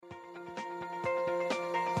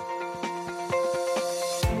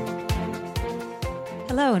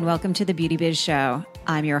Hello and welcome to the Beauty Biz Show.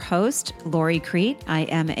 I'm your host, Lori Crete. I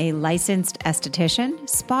am a licensed esthetician,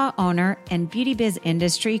 spa owner, and beauty biz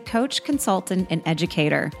industry coach, consultant, and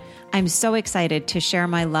educator. I'm so excited to share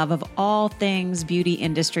my love of all things beauty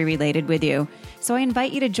industry related with you. So I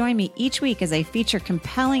invite you to join me each week as I feature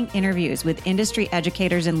compelling interviews with industry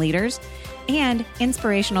educators and leaders and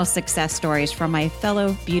inspirational success stories from my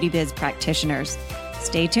fellow beauty biz practitioners.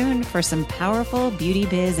 Stay tuned for some powerful beauty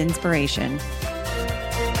biz inspiration.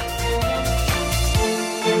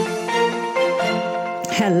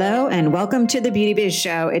 Hello and welcome to the Beauty Biz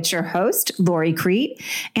Show. It's your host, Lori Crete.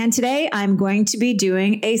 And today I'm going to be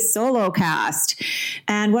doing a solo cast.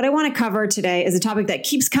 And what I want to cover today is a topic that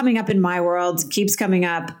keeps coming up in my world, keeps coming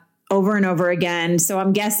up over and over again. So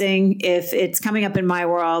I'm guessing if it's coming up in my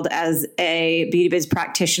world as a beauty biz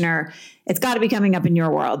practitioner, it's got to be coming up in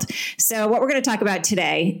your world. So what we're going to talk about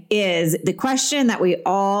today is the question that we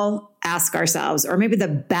all ask ourselves, or maybe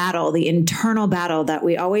the internal battle that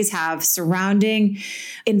we always have surrounding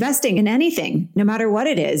investing in anything, no matter what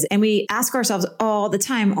it is. And we ask ourselves all the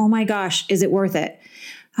time, oh my gosh, is it worth it?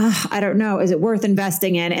 I don't know. Is it worth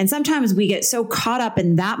investing in? And sometimes we get so caught up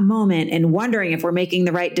in that moment and wondering if we're making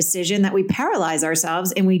the right decision that we paralyze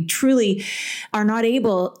ourselves and we truly are not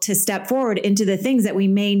able to step forward into the things that we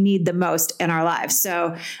may need the most in our lives.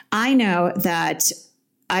 So I know that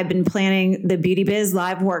I've been planning the Beauty Biz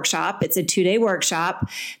Live Workshop. It's a 2-day workshop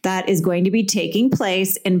that is going to be taking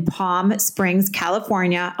place in Palm Springs,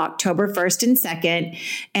 California, October 1st and 2nd.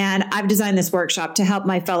 And I've designed this workshop to help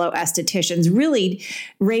my fellow estheticians really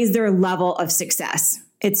raise their level of success.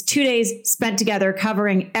 It's 2 days spent together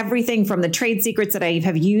covering everything from the trade secrets that I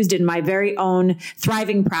have used in my very own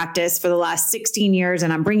thriving practice for the last 16 years.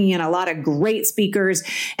 And I'm bringing in a lot of great speakers.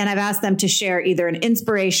 And I've asked them to share either an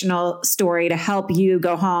inspirational story to help you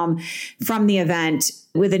go home from the event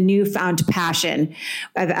with a newfound passion.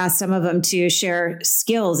 I've asked some of them to share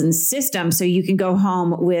skills and systems so you can go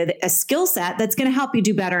home with a skill set that's going to help you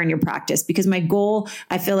do better in your practice. Because my goal,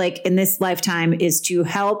 I feel like in this lifetime, is to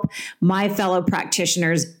help my fellow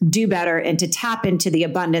practitioners do better and to tap into the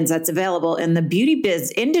abundance that's available in the beauty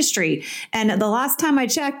biz industry. And the last time I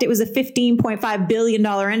checked, it was a $15.5 billion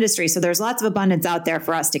industry. So there's lots of abundance out there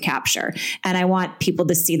for us to capture. And I want people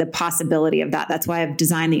to see the possibility of that. That's why I've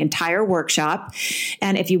designed the entire workshop.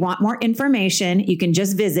 And if you want more information, you can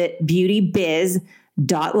just visit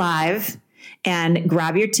beautybiz.live and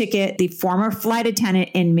grab your ticket. The former flight attendant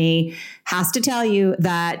in me has to tell you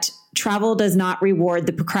that travel does not reward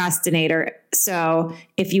the procrastinator. So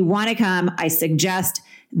if you want to come, I suggest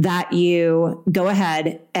that you go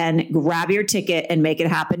ahead and grab your ticket and make it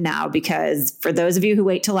happen now. Because for those of you who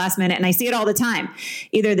wait till last minute, and I see it all the time,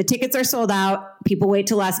 either the tickets are sold out, people wait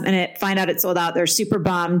till last minute, find out it's sold out, they're super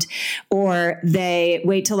bummed, or they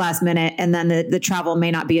wait till last minute and then the travel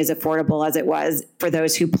may not be as affordable as it was for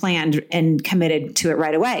those who planned and committed to it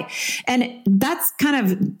right away. And that's kind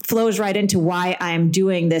of flows right into why I'm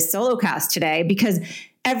doing this solo cast today, because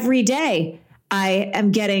every day I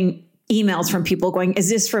am getting emails from people going, is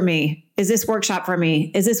this for me? Is this workshop for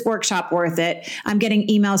me? Is this workshop worth it? I'm getting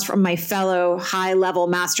emails from my fellow high-level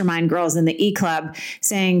mastermind girls in the E-Club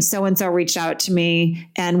saying, so-and-so reached out to me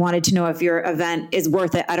and wanted to know if your event is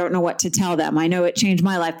worth it. I don't know what to tell them. I know it changed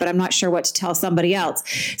my life, but I'm not sure what to tell somebody else.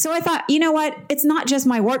 So I thought, you know what? It's not just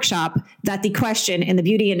my workshop that the question in the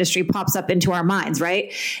beauty industry pops up into our minds,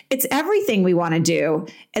 right? It's everything we want to do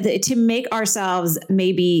to make ourselves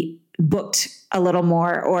maybe booked a little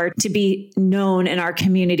more, or to be known in our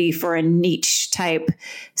community for a niche type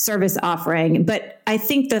service offering. But I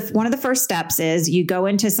think one of the first steps is you go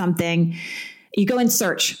into something, you go in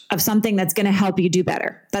search of something that's going to help you do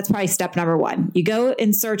better. That's probably step number one. You go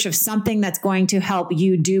in search of something that's going to help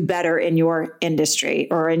you do better in your industry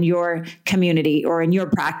or in your community or in your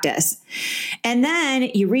practice. And then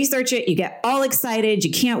you research it, you get all excited,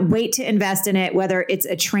 you can't wait to invest in it, whether it's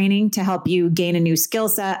a training to help you gain a new skill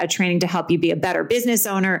set, a training to help you be a better business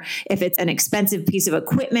owner, if it's an expensive piece of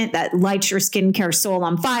equipment that lights your skincare soul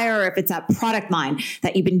on fire, or if it's that product line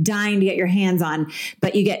that you've been dying to get your hands on,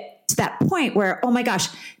 but you get to that point where, oh my gosh,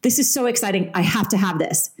 this is so exciting. I have to have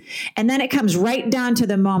this. And then it comes right down to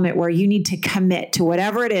the moment where you need to commit to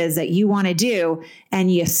whatever it is that you want to do. And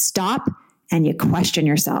you stop and you question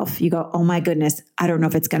yourself. You go, oh my goodness, I don't know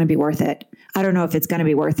if it's going to be worth it. I don't know if it's going to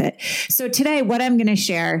be worth it. So today, what I'm going to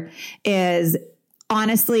share is,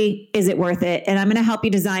 honestly, is it worth it? And I'm going to help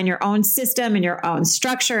you design your own system and your own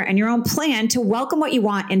structure and your own plan to welcome what you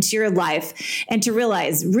want into your life and to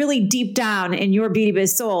realize really deep down in your beauty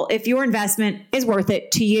biz soul if your investment is worth it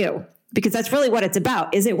to you. because that's really what it's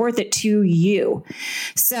about. Is it worth it to you?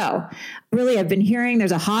 So really, I've been hearing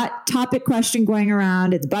there's a hot topic question going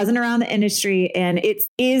around. It's buzzing around the industry, and it's,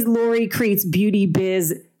 is Lori Crete's Beauty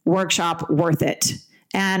Biz workshop worth it?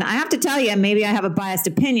 And I have to tell you, maybe I have a biased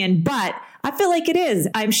opinion, but I feel like it is.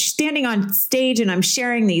 I'm standing on stage and I'm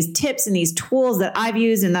sharing these tips and these tools that I've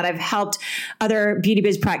used and that I've helped other beauty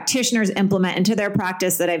biz practitioners implement into their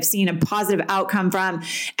practice that I've seen a positive outcome from.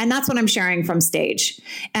 And that's what I'm sharing from stage.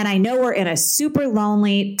 And I know we're in a super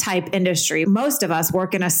lonely type industry. Most of us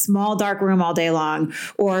work in a small, dark room all day long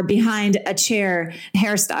or behind a chair,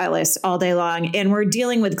 hairstylist all day long. And we're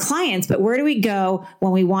dealing with clients, but where do we go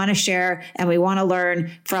when we want to share and we want to learn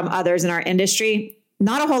from others in our industry?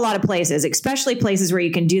 Not a whole lot of places, especially places where you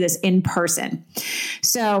can do this in person.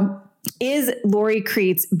 So is Lori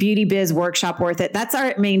Crete's Beauty Biz workshop worth it? That's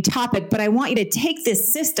our main topic, but I want you to take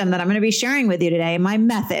this system that I'm going to be sharing with you today, my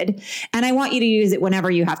method, and I want you to use it whenever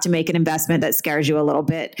you have to make an investment that scares you a little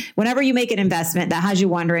bit. Whenever you make an investment that has you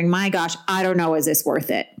wondering, my gosh, I don't know, is this worth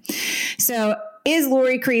it? So is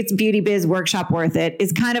Lori Crete's Beauty Biz workshop worth it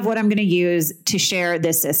is kind of what I'm going to use to share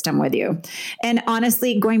this system with you. And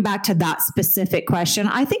honestly, going back to that specific question,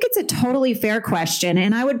 I think it's a totally fair question.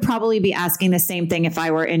 And I would probably be asking the same thing if I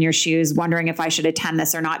were in your shoes, wondering if I should attend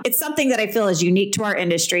this or not. It's something that I feel is unique to our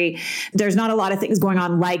industry. There's not a lot of things going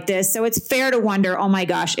on like this. So it's fair to wonder, oh my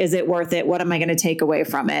gosh, is it worth it? What am I going to take away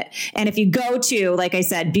from it? And if you go to, like I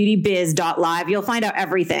said, beautybiz.live, you'll find out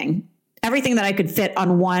everything that I could fit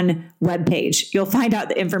on one web page. You'll find out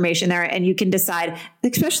the information there and you can decide,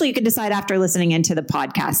 especially you can decide after listening into the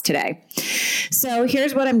podcast today. So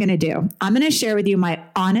here's what I'm going to do. I'm going to share with you my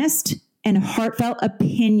honest and heartfelt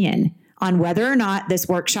opinion on whether or not this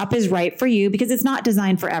workshop is right for you because it's not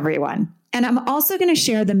designed for everyone. And I'm also going to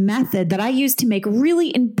share the method that I use to make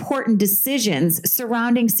really important decisions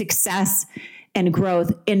surrounding success and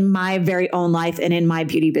growth in my very own life and in my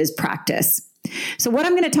beauty biz practice. So what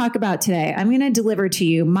I'm going to talk about today, I'm going to deliver to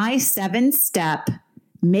you my 7-step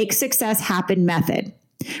make success happen method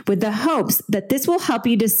with the hopes that this will help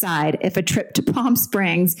you decide if a trip to Palm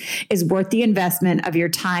Springs is worth the investment of your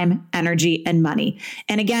time, energy, and money.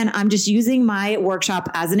 And again, I'm just using my workshop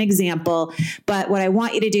as an example, but what I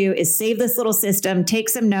want you to do is save this little system, take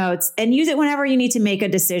some notes, and use it whenever you need to make a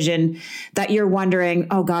decision that you're wondering,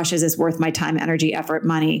 oh gosh, is this worth my time, energy, effort,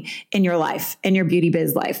 money in your life, in your beauty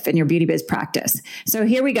biz life, in your beauty biz practice? So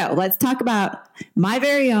here we go. Let's talk about my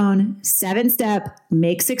very own 7-step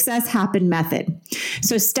make success happen method.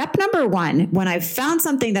 So step number 1, when I've found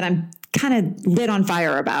something that I'm kind of lit on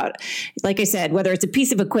fire about, like I said, whether it's a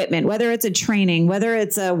piece of equipment, whether it's a training, whether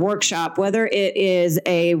it's a workshop, whether it is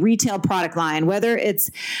a retail product line, whether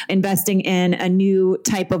it's investing in a new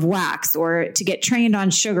type of wax or to get trained on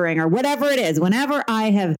sugaring or whatever it is, whenever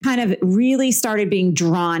I have kind of really started being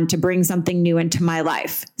drawn to bring something new into my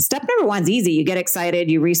life, step number 1 is easy. You get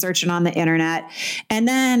excited, you research it on the internet. And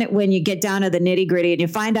then when you get down to the nitty gritty and you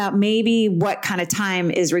find out maybe what kind of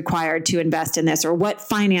time is required to invest in this or what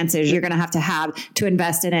finances you're going to have to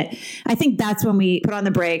invest in it, I think that's when we put on the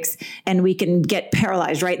brakes and we can get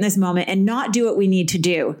paralyzed right in this moment and not do what we need to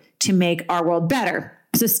do to make our world better.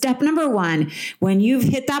 So step number 1, when you've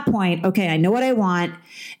hit that point, okay, I know what I want.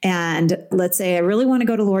 And let's say I really want to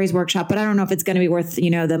go to Lori's workshop, but I don't know if it's going to be worth,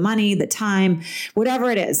 the money, the time, whatever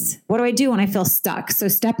it is. What do I do when I feel stuck? So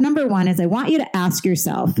step number 1 is I want you to ask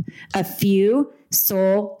yourself a few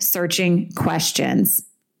soul searching questions.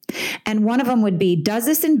 And one of them would be, does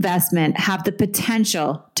this investment have the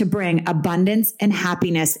potential to bring abundance and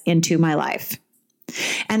happiness into my life?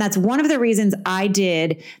 And that's one of the reasons I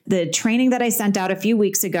did the training that I sent out a few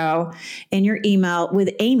weeks ago in your email with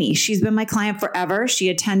Amy. She's been my client forever. She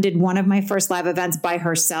attended one of my first live events by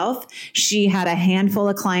herself. She had a handful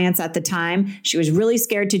of clients at the time. She was really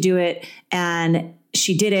scared to do it, and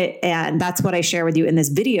she did it. And that's what I share with you in this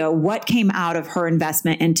video, what came out of her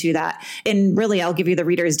investment into that. And really, I'll give you the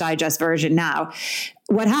Reader's Digest version now.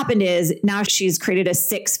 What happened is now she's created a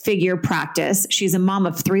 6-figure practice. She's a mom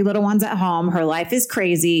of 3 little ones at home. Her life is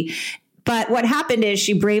crazy. But what happened is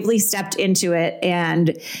she bravely stepped into it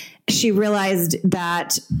and she realized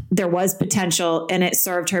that there was potential and it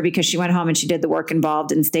served her because she went home and she did the work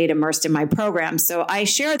involved and stayed immersed in my program. So I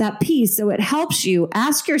share that piece so it helps you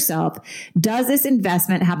ask yourself, does this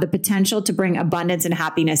investment have the potential to bring abundance and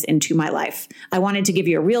happiness into my life? I wanted to give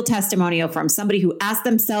you a real testimonial from somebody who asked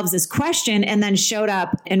themselves this question and then showed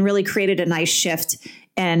up and really created a nice shift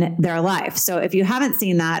in their life. So if you haven't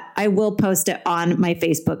seen that, I will post it on my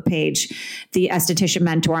Facebook page, the Esthetician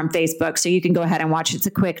Mentor on Facebook. So you can go ahead and watch. It's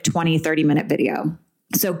a quick 20-30 minute video.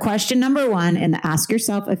 So question number 1, and ask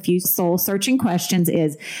yourself a few soul searching questions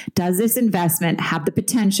is, does this investment have the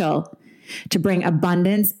potential to bring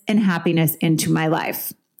abundance and happiness into my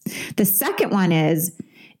life? The second one is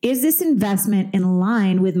this investment in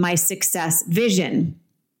line with my success vision?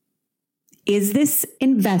 Is this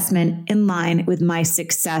investment in line with my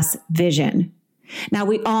success vision? Now,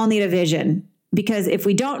 we all need a vision, because if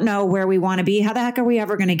we don't know where we want to be, how the heck are we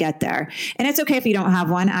ever going to get there? And it's okay if you don't have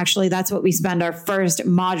one. Actually, that's what we spend our first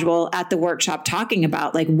module at the workshop talking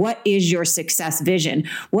about. Like, what is your success vision?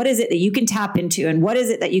 What is it that you can tap into? And what is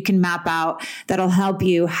it that you can map out that'll help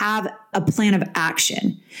you have a plan of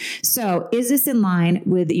action? So is this in line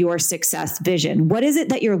with your success vision? What is it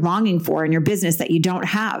that you're longing for in your business that you don't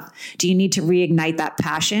have? Do you need to reignite that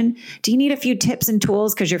passion? Do you need a few tips and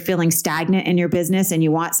tools because you're feeling stagnant in your business and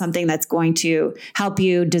you want something that's going to help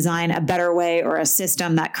you design a better way or a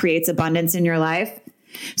system that creates abundance in your life?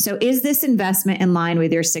 So is this investment in line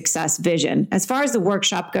with your success vision? As far as the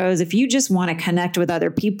workshop goes, if you just want to connect with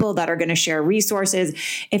other people that are going to share resources,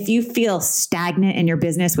 if you feel stagnant in your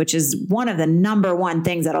business, which is one of the number one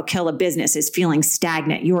things that'll kill a business, is feeling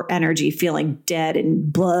stagnant, your energy feeling dead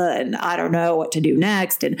and blah, and I don't know what to do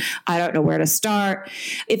next, and I don't know where to start.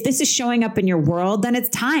 If this is showing up in your world, then it's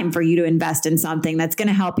time for you to invest in something that's going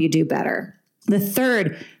to help you do better. The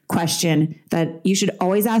third question that you should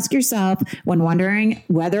always ask yourself when wondering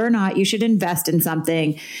whether or not you should invest in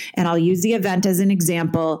something, and I'll use the event as an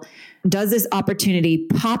example, does this opportunity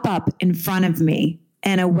pop up in front of me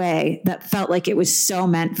in a way that felt like it was so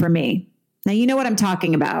meant for me? Now, you know what I'm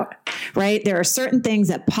talking about, right? There are certain things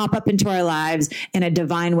that pop up into our lives in a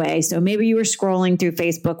divine way. So maybe you were scrolling through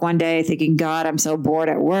Facebook one day thinking, God, I'm so bored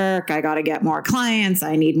at work. I got to get more clients.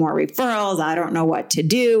 I need more referrals. I don't know what to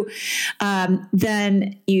do.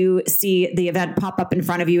 Then you see the event pop up in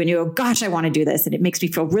front of you and you go, gosh, I want to do this. And it makes me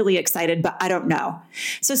feel really excited, but I don't know.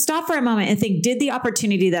 So stop for a moment and think, did the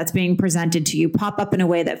opportunity that's being presented to you pop up in a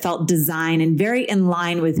way that felt designed and very in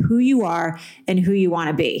line with who you are and who you want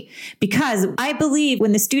to be? Because I believe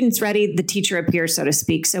when the student's ready, the teacher appears, so to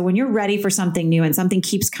speak. So when you're ready for something new and something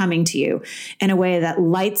keeps coming to you in a way that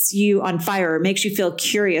lights you on fire or makes you feel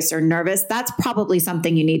curious or nervous, that's probably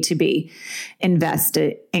something you need to be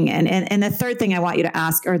investing in. And the third thing I want you to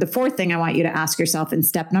ask, or the fourth thing I want you to ask yourself in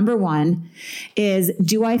step number one is,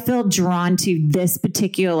 do I feel drawn to this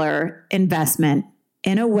particular investment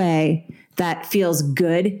in a way that feels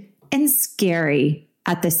good and scary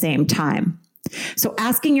at the same time? So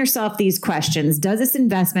asking yourself these questions: does this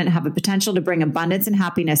investment have a potential to bring abundance and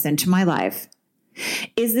happiness into my life?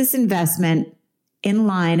 Is this investment in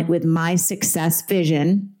line with my success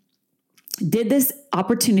vision? Did this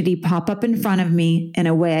opportunity pop up in front of me in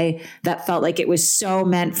a way that felt like it was so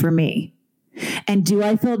meant for me? And do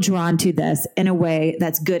I feel drawn to this in a way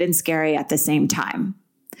that's good and scary at the same time?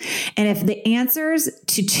 And if the answers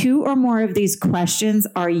to two or more of these questions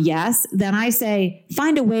are yes, then I say,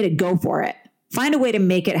 find a way to go for it. Find a way to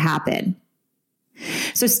make it happen.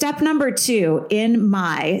 So step number 2 in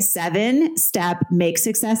my 7-step Make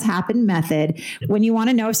Success Happen method, when you want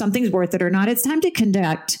to know if something's worth it or not, it's time to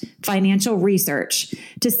conduct financial research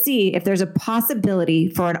to see if there's a possibility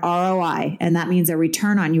for an ROI, and that means a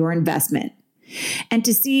return on your investment. And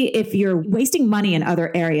to see if you're wasting money in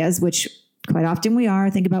other areas, which quite often we are.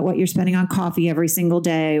 Think about what you're spending on coffee every single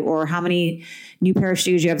day, or how many new pair of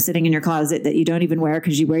shoes you have sitting in your closet that you don't even wear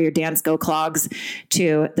because you wear your Dance Go clogs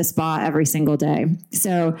to the spa every single day.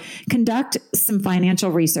 So conduct some financial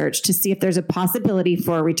research to see if there's a possibility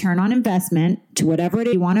for a return on investment to whatever it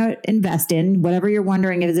is you want to invest in, whatever you're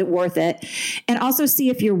wondering, is it worth it? And also see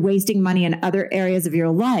if you're wasting money in other areas of your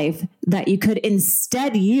life that you could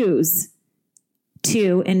instead use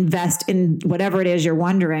to invest in whatever it is you're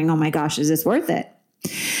wondering, oh my gosh, is this worth it?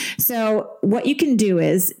 So what you can do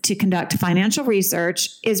is to conduct financial research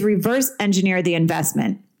is reverse engineer the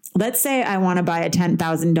investment. Let's say I want to buy a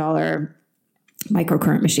 $10,000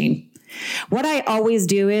 microcurrent machine. What I always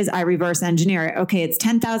do is I reverse engineer it. Okay, it's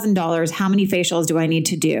 $10,000. How many facials do I need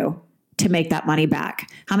to do to make that money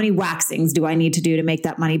back? How many waxings do I need to do to make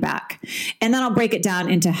that money back? And then I'll break it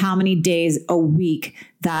down into how many days a week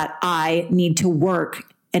that I need to work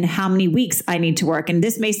and how many weeks I need to work. And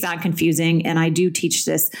this may sound confusing, and I do teach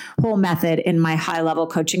this whole method in my high-level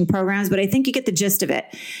coaching programs, but I think you get the gist of it.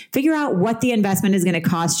 Figure out what the investment is going to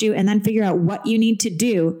cost you, and then figure out what you need to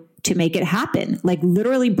do to make it happen. Like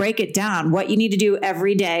literally break it down, what you need to do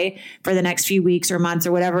every day for the next few weeks or months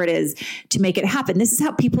or whatever it is to make it happen. This is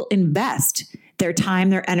how people invest their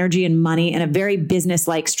time, their energy, and money in a very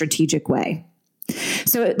business-like strategic way.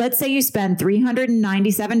 So let's say you spend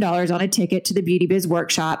 $397 on a ticket to the Beauty Biz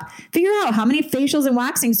workshop. Figure out how many facials and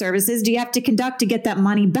waxing services do you have to conduct to get that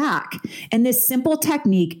money back. And this simple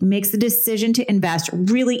technique makes the decision to invest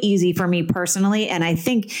really easy for me personally. And I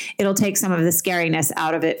think it'll take some of the scariness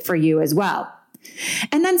out of it for you as well.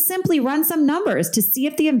 And then simply run some numbers to see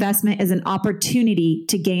if the investment is an opportunity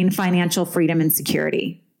to gain financial freedom and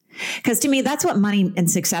security. Because to me, that's what money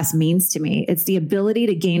and success means to me. It's the ability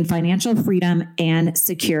to gain financial freedom and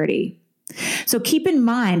security. So keep in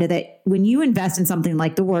mind that when you invest in something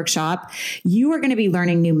like the workshop, you are going to be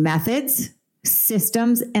learning new methods,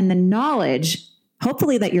 systems, and the knowledge,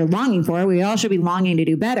 hopefully, that you're longing for. We all should be longing to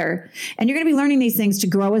do better. And you're going to be learning these things to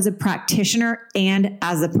grow as a practitioner and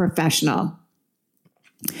as a professional.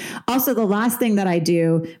 Also, the last thing that I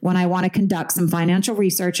do when I want to conduct some financial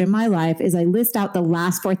research in my life is I list out the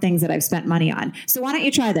last 4 things that I've spent money on. So why don't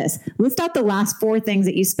you try this? List out the last 4 things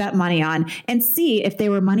that you spent money on and see if they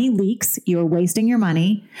were money leaks, you were wasting your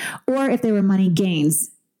money, or if they were money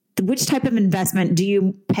gains. Which type of investment do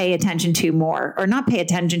you pay attention to more, or not pay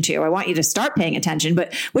attention to? I want you to start paying attention,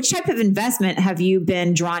 but which type of investment have you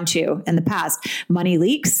been drawn to in the past? Money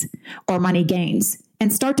leaks or money gains?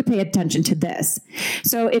 And start to pay attention to this.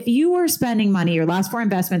 So if you were spending money, your last 4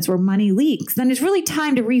 investments were money leaks, then it's really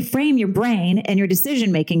time to reframe your brain and your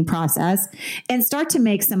decision-making process and start to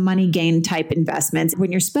make some money gain type investments. When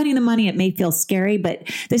you're spending the money, it may feel scary, but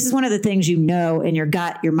this is one of the things you know in your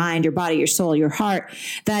gut, your mind, your body, your soul, your heart,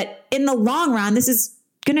 that in the long run, this is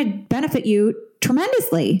going to benefit you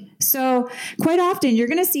tremendously. So quite often you're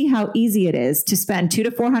going to see how easy it is to spend $200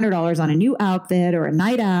 to $400 on a new outfit or a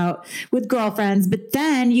night out with girlfriends. But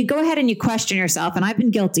then you go ahead and you question yourself. And I've been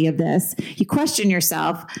guilty of this. You question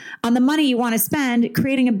yourself on the money you want to spend,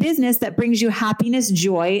 creating a business that brings you happiness,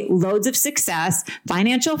 joy, loads of success,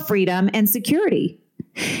 financial freedom, and security.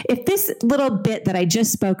 If this little bit that I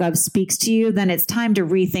just spoke of speaks to you, then it's time to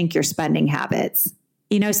rethink your spending habits.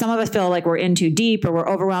 You know, some of us feel like we're in too deep or we're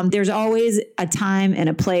overwhelmed. There's always a time and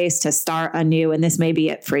a place to start anew, and this may be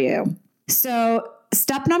it for you. So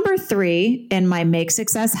step number 3 in my Make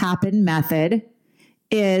Success Happen method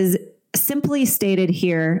is simply stated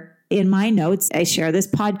here in my notes. I share this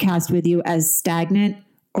podcast with you as stagnant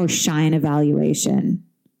or shine evaluation.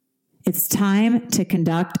 It's time to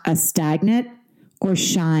conduct a stagnant or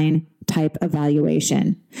shine type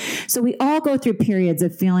evaluation. So we all go through periods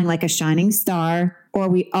of feeling like a shining star, or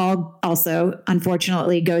we all also,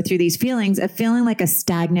 unfortunately, go through these feelings of feeling like a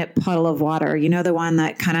stagnant puddle of water. You know, the one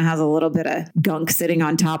that kind of has a little bit of gunk sitting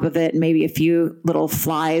on top of it and maybe a few little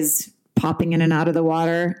flies popping in and out of the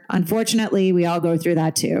water. Unfortunately, we all go through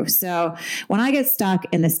that too. So when I get stuck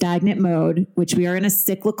in the stagnant mode, which we are in a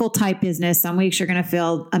cyclical type business, some weeks you're going to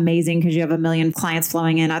feel amazing because you have a million clients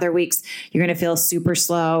flowing in. Other weeks you're going to feel super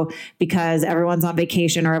slow because everyone's on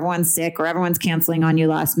vacation or everyone's sick or everyone's canceling on you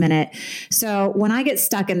last minute. So when I get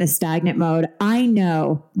stuck in the stagnant mode, I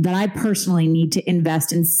know that I personally need to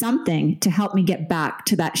invest in something to help me get back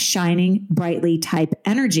to that shining brightly type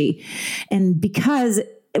energy. And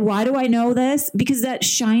why do I know this? Because that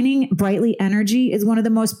shining brightly energy is one of the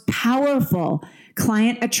most powerful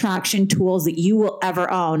client attraction tools that you will ever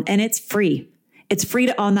own. And it's free. It's free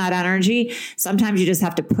to own that energy. Sometimes you just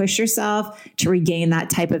have to push yourself to regain that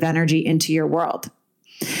type of energy into your world.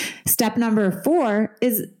 Step number 4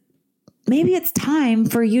 is maybe it's time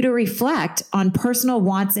for you to reflect on personal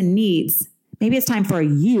wants and needs. Maybe it's time for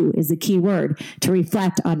you is the key word to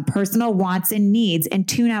reflect on personal wants and needs and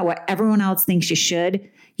tune out what everyone else thinks you should,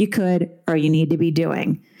 you could, or you need to be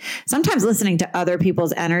doing. Sometimes listening to other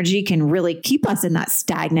people's energy can really keep us in that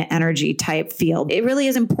stagnant energy type field. It really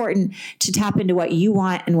is important to tap into what you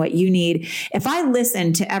want and what you need. If I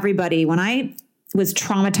listened to everybody when I was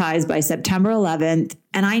traumatized by September 11th,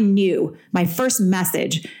 and I knew my first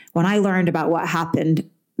message when I learned about what happened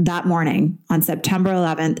that morning on September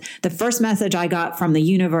 11th, the first message I got from the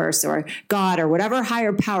universe or God or whatever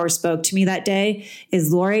higher power spoke to me that day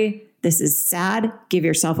is, Lori, this is sad. Give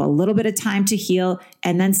yourself a little bit of time to heal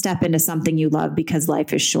and then step into something you love because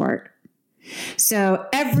life is short. So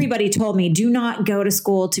everybody told me, do not go to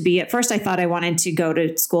school to be, at first I thought I wanted to go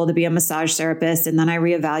to school to be a massage therapist. And then I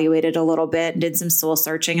reevaluated a little bit and did some soul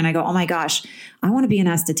searching. And I go, oh my gosh, I want to be an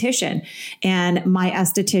esthetician. And my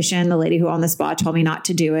esthetician, the lady who owned the spa, told me not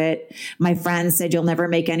to do it. My friends said, you'll never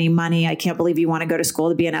make any money. I can't believe you want to go to school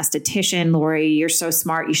to be an esthetician. Lori, you're so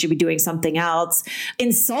smart. You should be doing something else.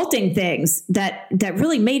 Insulting things that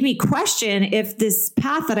really made me question if this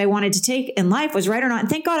path that I wanted to take in life was right or not. And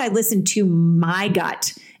thank God I listened to my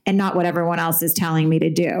gut and not what everyone else is telling me to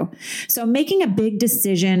do. So making a big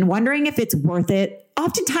decision, wondering if it's worth it,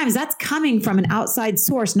 oftentimes that's coming from an outside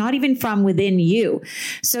source, not even from within you.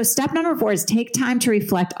 So step number 4 is take time to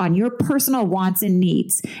reflect on your personal wants and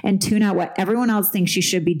needs and tune out what everyone else thinks you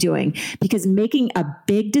should be doing, because making a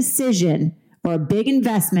big decision or a big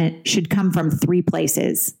investment should come from 3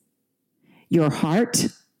 places: your heart,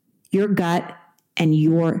 your gut, and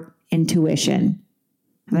your intuition.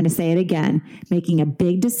 I'm going to say it again. Making a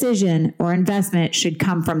big decision or investment should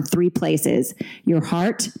come from 3 places: your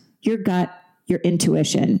heart, your gut, your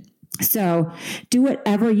intuition. So do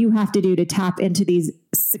whatever you have to do to tap into these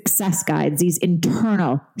success guides, these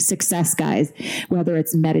internal success guides, whether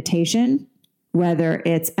it's meditation, whether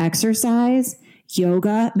it's exercise,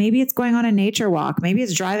 yoga, maybe it's going on a nature walk, maybe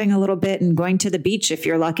it's driving a little bit and going to the beach if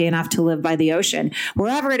you're lucky enough to live by the ocean.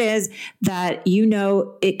 Wherever it is that you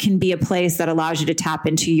know it can be a place that allows you to tap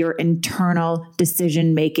into your internal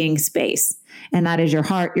decision-making space. And that is your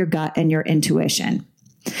heart, your gut, and your intuition.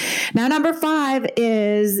 Now, number 5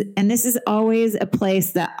 is, and this is always a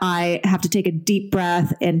place that I have to take a deep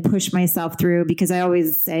breath and push myself through, because I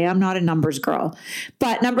always say I'm not a numbers girl.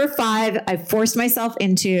 But number 5, I've forced myself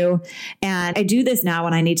into, and I do this now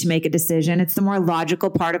when I need to make a decision. It's the more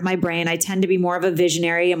logical part of my brain. I tend to be more of a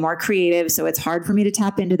visionary and more creative, so it's hard for me to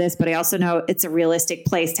tap into this, but I also know it's a realistic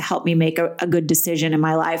place to help me make a good decision in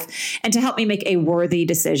my life and to help me make a worthy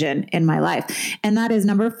decision in my life. And that is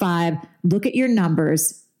number 5, look at your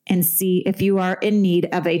numbers and see if you are in need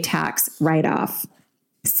of a tax write-off.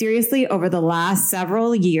 Seriously, over the last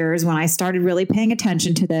several years, when I started really paying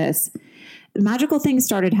attention to this, magical things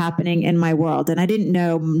started happening in my world. And I didn't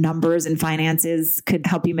know numbers and finances could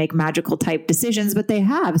help you make magical type decisions, but they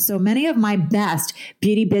have. So many of my best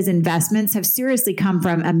beauty biz investments have seriously come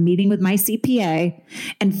from a meeting with my CPA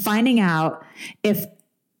and finding out if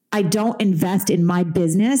I don't invest in my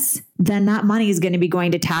business, then that money is going to be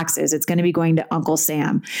going to taxes. It's going to be going to Uncle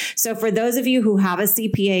Sam. So for those of you who have a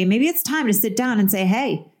CPA, maybe it's time to sit down and say,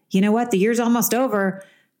 hey, you know what? The year's almost over.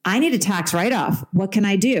 I need a tax write-off. What can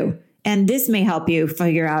I do? And this may help you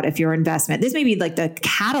figure out if your investment, this may be like the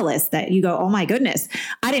catalyst that you go, oh my goodness,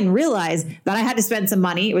 I didn't realize that I had to spend some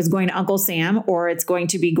money. It was going to Uncle Sam, or it's going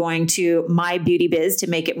to be going to my beauty biz to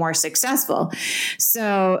make it more successful.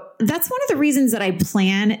 So that's one of the reasons that I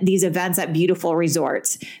plan these events at beautiful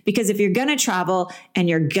resorts, because if you're going to travel and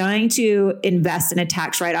you're going to invest in a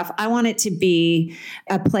tax write-off, I want it to be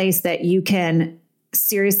a place that you can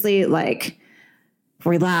seriously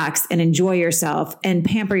relax and enjoy yourself and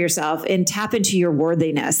pamper yourself and tap into your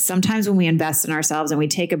worthiness. Sometimes when we invest in ourselves and we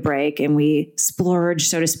take a break and we splurge,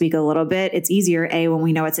 so to speak, a little bit, it's easier, when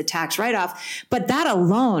we know it's a tax write-off, but that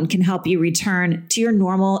alone can help you return to your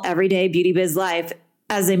normal everyday beauty biz life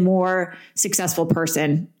as a more successful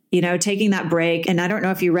person, taking that break. And I don't know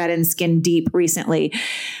if you read in Skin Deep recently,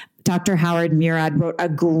 Dr. Howard Murad wrote a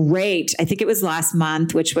great, I think it was last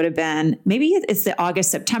month, which would have been, maybe it's the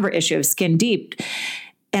August-September issue of Skin Deep.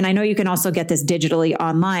 And I know you can also get this digitally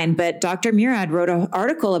online, but Dr. Murad wrote an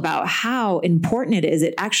article about how important it is.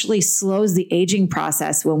 It actually slows the aging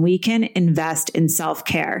process when we can invest in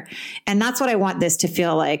self-care. And that's what I want this to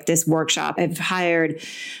feel like, this workshop. I've hired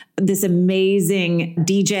this amazing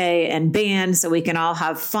DJ and band so we can all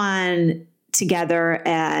have fun together.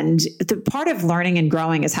 And the part of learning and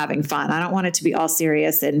growing is having fun. I don't want it to be all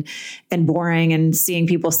serious and boring and seeing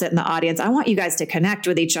people sit in the audience. I want you guys to connect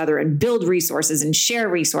with each other and build resources and share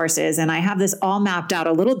resources. And I have this all mapped out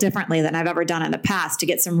a little differently than I've ever done in the past to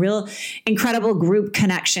get some real incredible group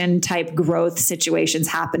connection type growth situations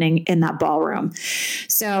happening in that ballroom.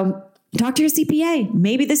 So talk to your CPA.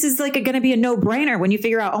 Maybe this is going to be a no-brainer when you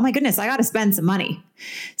figure out, oh my goodness, I got to spend some money.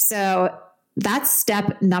 So that's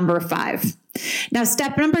step number 5. Now,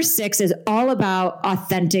 step number 6 is all about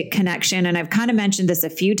authentic connection. And I've kind of mentioned this a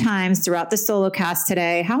few times throughout the solo cast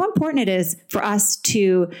today, how important it is for us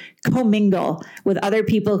to commingle with other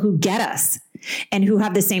people who get us and who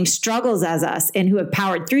have the same struggles as us and who have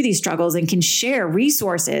powered through these struggles and can share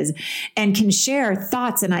resources and can share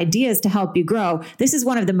thoughts and ideas to help you grow. This is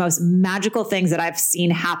one of the most magical things that I've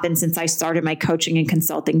seen happen since I started my coaching and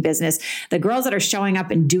consulting business. The girls that are showing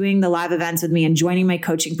up and doing the live events with me and joining my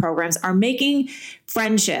coaching programs are making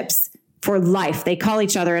friendships for life. They call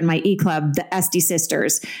each other in my e-club the SD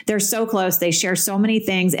sisters. They're so close. They share so many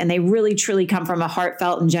things, and they really, truly come from a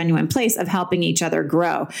heartfelt and genuine place of helping each other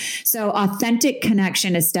grow. So authentic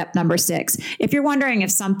connection is step number 6. If you're wondering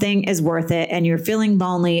if something is worth it and you're feeling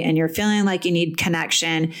lonely and you're feeling like you need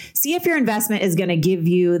connection, see if your investment is going to give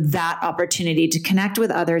you that opportunity to connect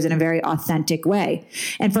with others in a very authentic way.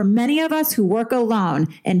 And for many of us who work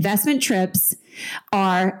alone, investment trips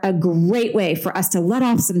are a great way for us to let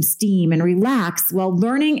off some steam and relax while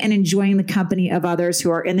learning and enjoying the company of others who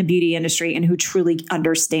are in the beauty industry and who truly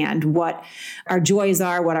understand what our joys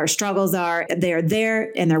are, what our struggles are. They are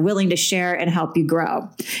there and they're willing to share and help you grow.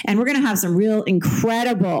 And we're going to have some real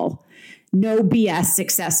incredible no BS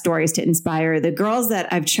success stories to inspire. The girls that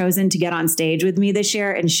I've chosen to get on stage with me this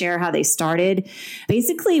year and share how they started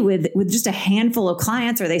basically with just a handful of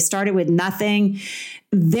clients, or they started with nothing.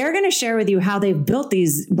 They're going to share with you how they've built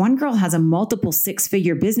these. One girl has a multiple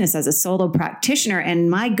six-figure business as a solo practitioner. And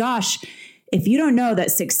my gosh, if you don't know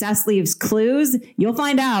that success leaves clues, you'll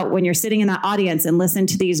find out when you're sitting in that audience and listen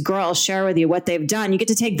to these girls share with you what they've done. You get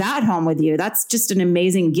to take that home with you. That's just an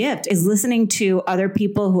amazing gift, is listening to other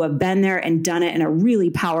people who have been there and done it in a really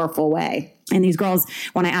powerful way. And these girls,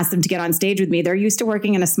 when I asked them to get on stage with me, they're used to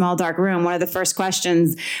working in a small, dark room. One of the first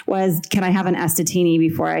questions was, can I have an Estatini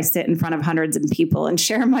before I sit in front of hundreds of people and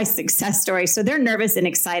share my success story? So they're nervous and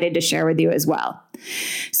excited to share with you as well.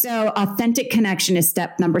 So authentic connection is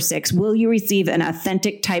step number 6. Will you receive an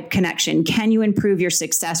authentic type connection? Can you improve your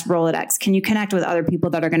success Rolodex? Can you connect with other people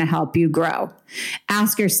that are going to help you grow?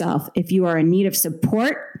 Ask yourself if you are in need of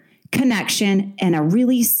support, connection, and a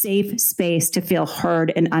really safe space to feel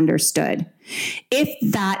heard and understood. If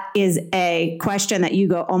that is a question that you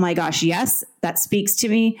go, oh my gosh, yes, that speaks to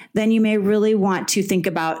me, then you may really want to think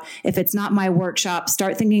about, if it's not my workshop,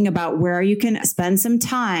 start thinking about where you can spend some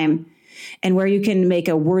time and where you can make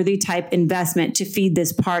a worthy type investment to feed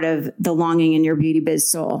this part of the longing in your beauty biz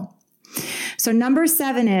soul. So number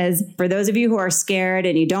 7 is, for those of you who are scared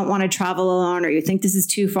and you don't want to travel alone, or you think this is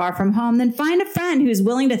too far from home, then find a friend who's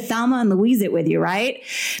willing to Thelma and Louise it with you, right?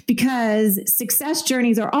 Because success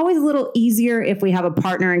journeys are always a little easier if we have a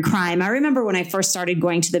partner in crime. I remember when I first started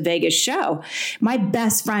going to the Vegas show, my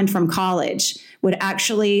best friend from college would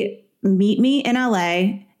actually meet me in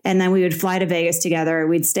LA, and then we would fly to Vegas together.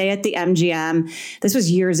 We'd stay at the MGM. This was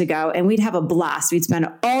years ago, and we'd have a blast. We'd spend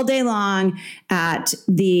all day long at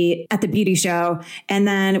the beauty show, and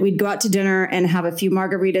then we'd go out to dinner and have a few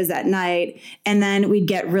margaritas at night, and then we'd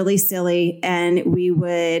get really silly, and we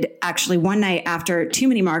would actually, one night after too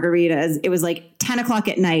many margaritas, it was like 10 o'clock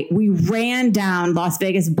at night, we ran down Las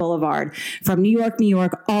Vegas Boulevard from New York,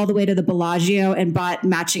 all the way to the Bellagio and bought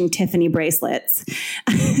matching Tiffany bracelets.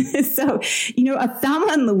 So, a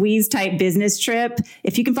Thelma and Louise type business trip,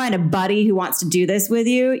 if you can find a buddy who wants to do this with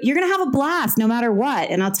you, you're going to have a blast no matter what.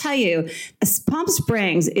 And I'll tell you, Palm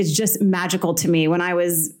Springs is just magical to me. When I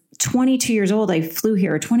was 22 years old, I flew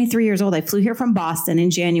here, 23 years old. I flew here from Boston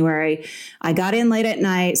in January. I got in late at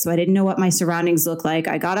night, so I didn't know what my surroundings looked like.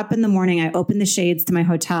 I got up in the morning, I opened the shades to my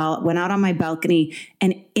hotel, went out on my balcony,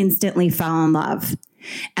 and instantly fell in love.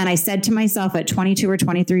 And I said to myself at 22 or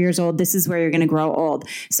 23 years old, this is where you're going to grow old.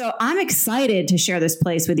 So I'm excited to share this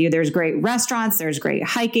place with you. There's great restaurants. There's great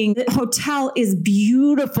hiking. The hotel is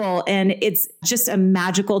beautiful. And it's just a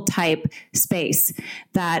magical type space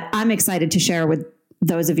that I'm excited to share with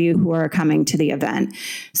those of you who are coming to the event.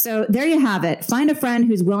 So there you have it. Find a friend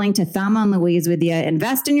who's willing to Thelma and Louise with you.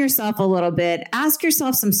 Invest in yourself a little bit. Ask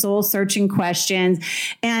yourself some soul searching questions.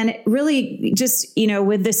 And really just,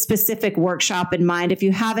 with this specific workshop in mind, if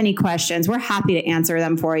you have any questions, we're happy to answer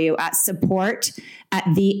them for you at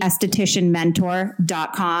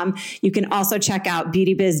support@theestheticianmentor.com. You can also check out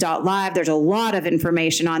beautybiz.live. There's a lot of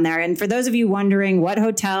information on there. And for those of you wondering what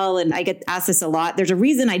hotel, and I get asked this a lot, there's a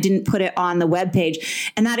reason I didn't put it on the webpage.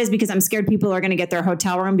 And that is because I'm scared people are going to get their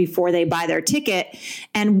hotel room before they buy their ticket.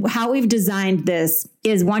 And how we've designed this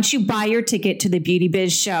is, once you buy your ticket to the Beauty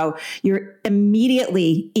Biz show, you're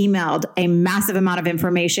immediately emailed a massive amount of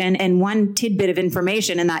information. And one tidbit of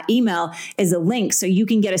information in that email is a link so you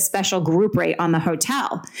can get a special group rate on the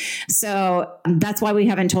hotel. So that's why we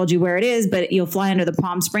haven't told you where it is, but you'll fly into the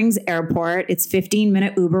Palm Springs airport. It's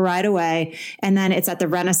 15-minute Uber ride away. And then it's at the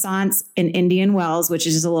Renaissance in Indian Wells, which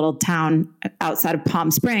is just a little town outside of Palm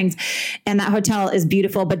Springs. And that hotel is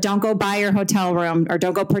beautiful, but don't go buy your hotel room, or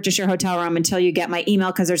don't go purchase your hotel room until you get my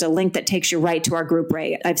email, because there's a link that takes you right to our group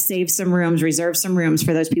rate. I've saved some rooms, reserved some rooms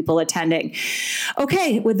for those people attending.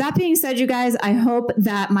 Okay, with that being said, you guys, I hope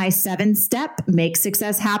that my 7-step Make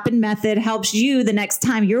Success Happen method helps you the next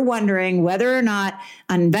time you're wondering whether or not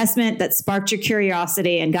an investment that sparked your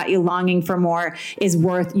curiosity and got you longing for more is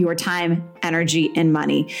worth your time, energy, and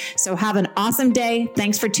money. So have an awesome day.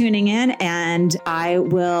 Thanks for tuning in, and I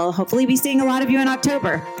will hopefully be seeing a lot of you in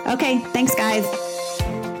October. Okay, thanks, guys.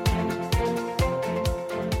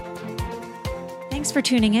 Thanks for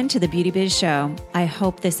tuning in to the Beauty Biz Show. I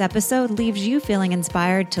hope this episode leaves you feeling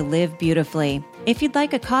inspired to live beautifully. If you'd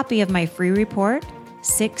like a copy of my free report,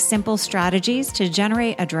 6 simple strategies to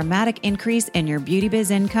generate a dramatic increase in your beauty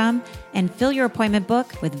biz income and fill your appointment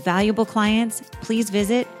book with valuable clients, please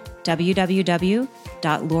visit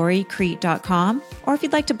www.loricrete.com. Or if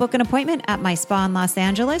you'd like to book an appointment at my spa in Los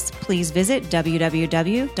Angeles, please visit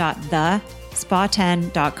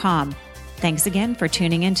www.thespa10.com. Thanks again for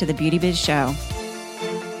tuning in to the Beauty Biz Show.